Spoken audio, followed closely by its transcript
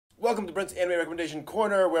Welcome to Brent's Anime Recommendation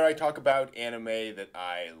Corner, where I talk about anime that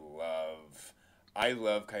I love. I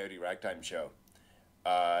love Coyote Ragtime Show.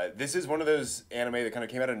 This is one of those anime that kind of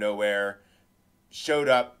came out of nowhere, showed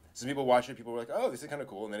up. Some people watched it. People were like, "Oh, this is kind of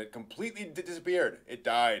cool," and then it completely disappeared. It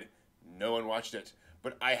died. No one watched it,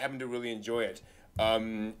 but I happen to really enjoy it.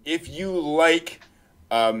 If you like,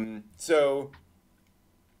 so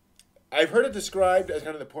I've heard it described as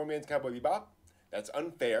kind of the poor man's Cowboy Bebop. That's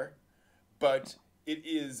unfair, but it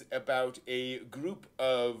is about a group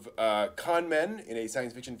of con men in a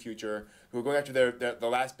science fiction future who are going after the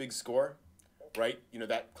last big score, right? You know,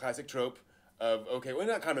 that classic trope of, okay, well,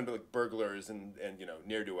 not con men, but like burglars and you know,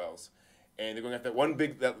 ne'er-do-wells. And they're going after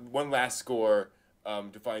that one last score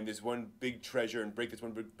to find this one big treasure and break this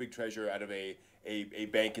one big treasure out of a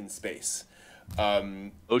bank in space.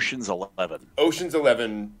 Ocean's 11. Ocean's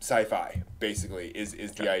 11 sci-fi, basically,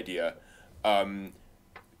 is the idea.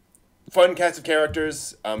 Fun cast of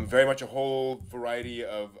characters, very much a whole variety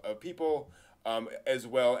of people, as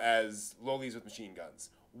well as lolis with machine guns.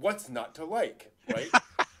 What's not to like, right?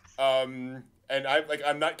 And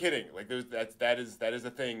I'm not kidding. Like that is a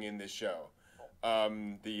thing in this show.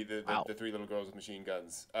 The three little girls with machine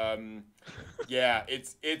guns. Yeah,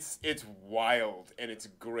 it's wild and it's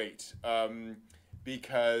great.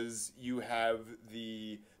 Because you have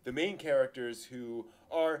the main characters who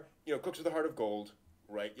are, you know, cooks with a heart of gold.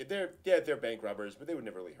 Right, they're bank robbers, but they would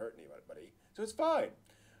never really hurt anybody, so it's fine.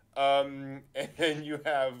 And then you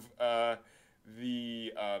have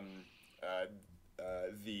the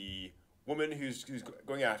woman who's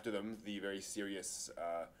going after them, the very serious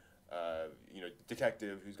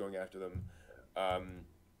detective who's going after them,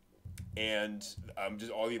 and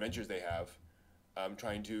just all the adventures they have,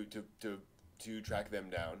 trying to track them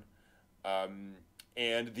down,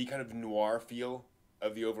 and the kind of noir feel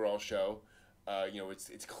of the overall show.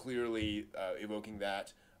 It's clearly evoking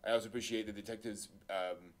that. I also appreciate the detective's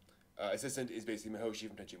assistant is basically Mihoshi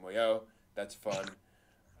from Tenchi Muyo. That's fun.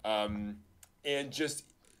 And just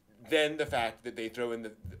then the fact that they throw in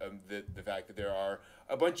the fact that there are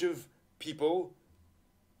a bunch of people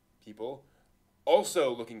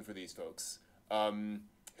also looking for these folks,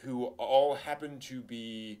 who all happen to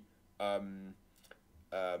be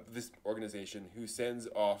this organization who sends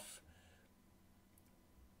off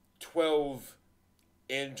 12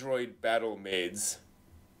 android battle maids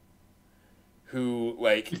who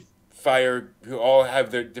who all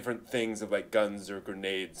have their different things of like guns or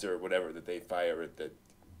grenades or whatever that they fire at the,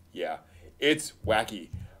 yeah, it's wacky,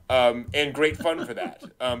 and great fun for that,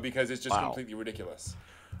 because it's just completely ridiculous.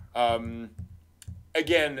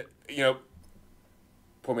 Again, you know,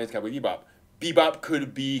 poor man's Cowboy Bebop. Bebop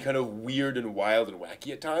could be kind of weird and wild and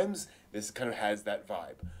wacky at times. This kind of has that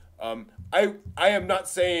vibe. I am not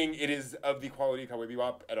saying it is of the quality of Cowboy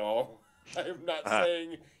Bebop at all. I am not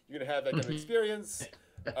saying you're going to have that kind of experience.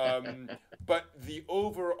 But the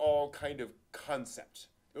overall kind of concept,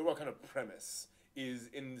 the overall kind of premise is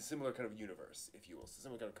in the similar kind of universe, if you will,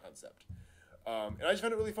 similar kind of concept. And I just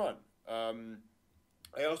found it really fun.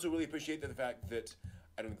 I also really appreciate the fact that,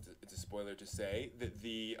 I don't think it's a spoiler to say, that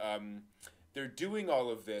they're doing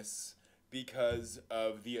all of this because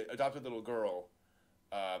of the adopted little girl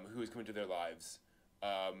who is coming to their lives.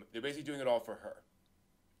 They're basically doing it all for her.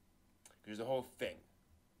 There's a whole thing.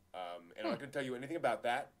 And I'm not going to tell you anything about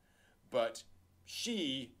that, but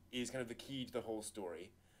she is kind of the key to the whole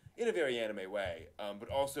story in a very anime way. But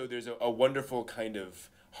also there's a wonderful kind of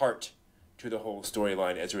heart to the whole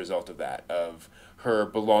storyline as a result of that, of her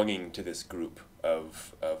belonging to this group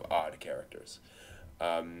of odd characters.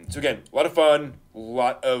 So again, a lot of fun, a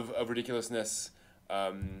lot of ridiculousness,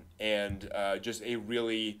 and just a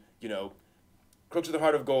really, you know, crooks with a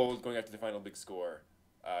heart of gold going after the final big score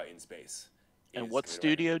in space. And what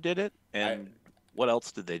studio did it? And what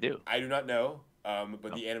else did they do? I do not know,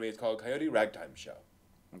 but the anime is called Coyote Ragtime Show.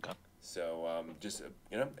 Okay. So just,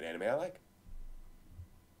 you know, an anime I like.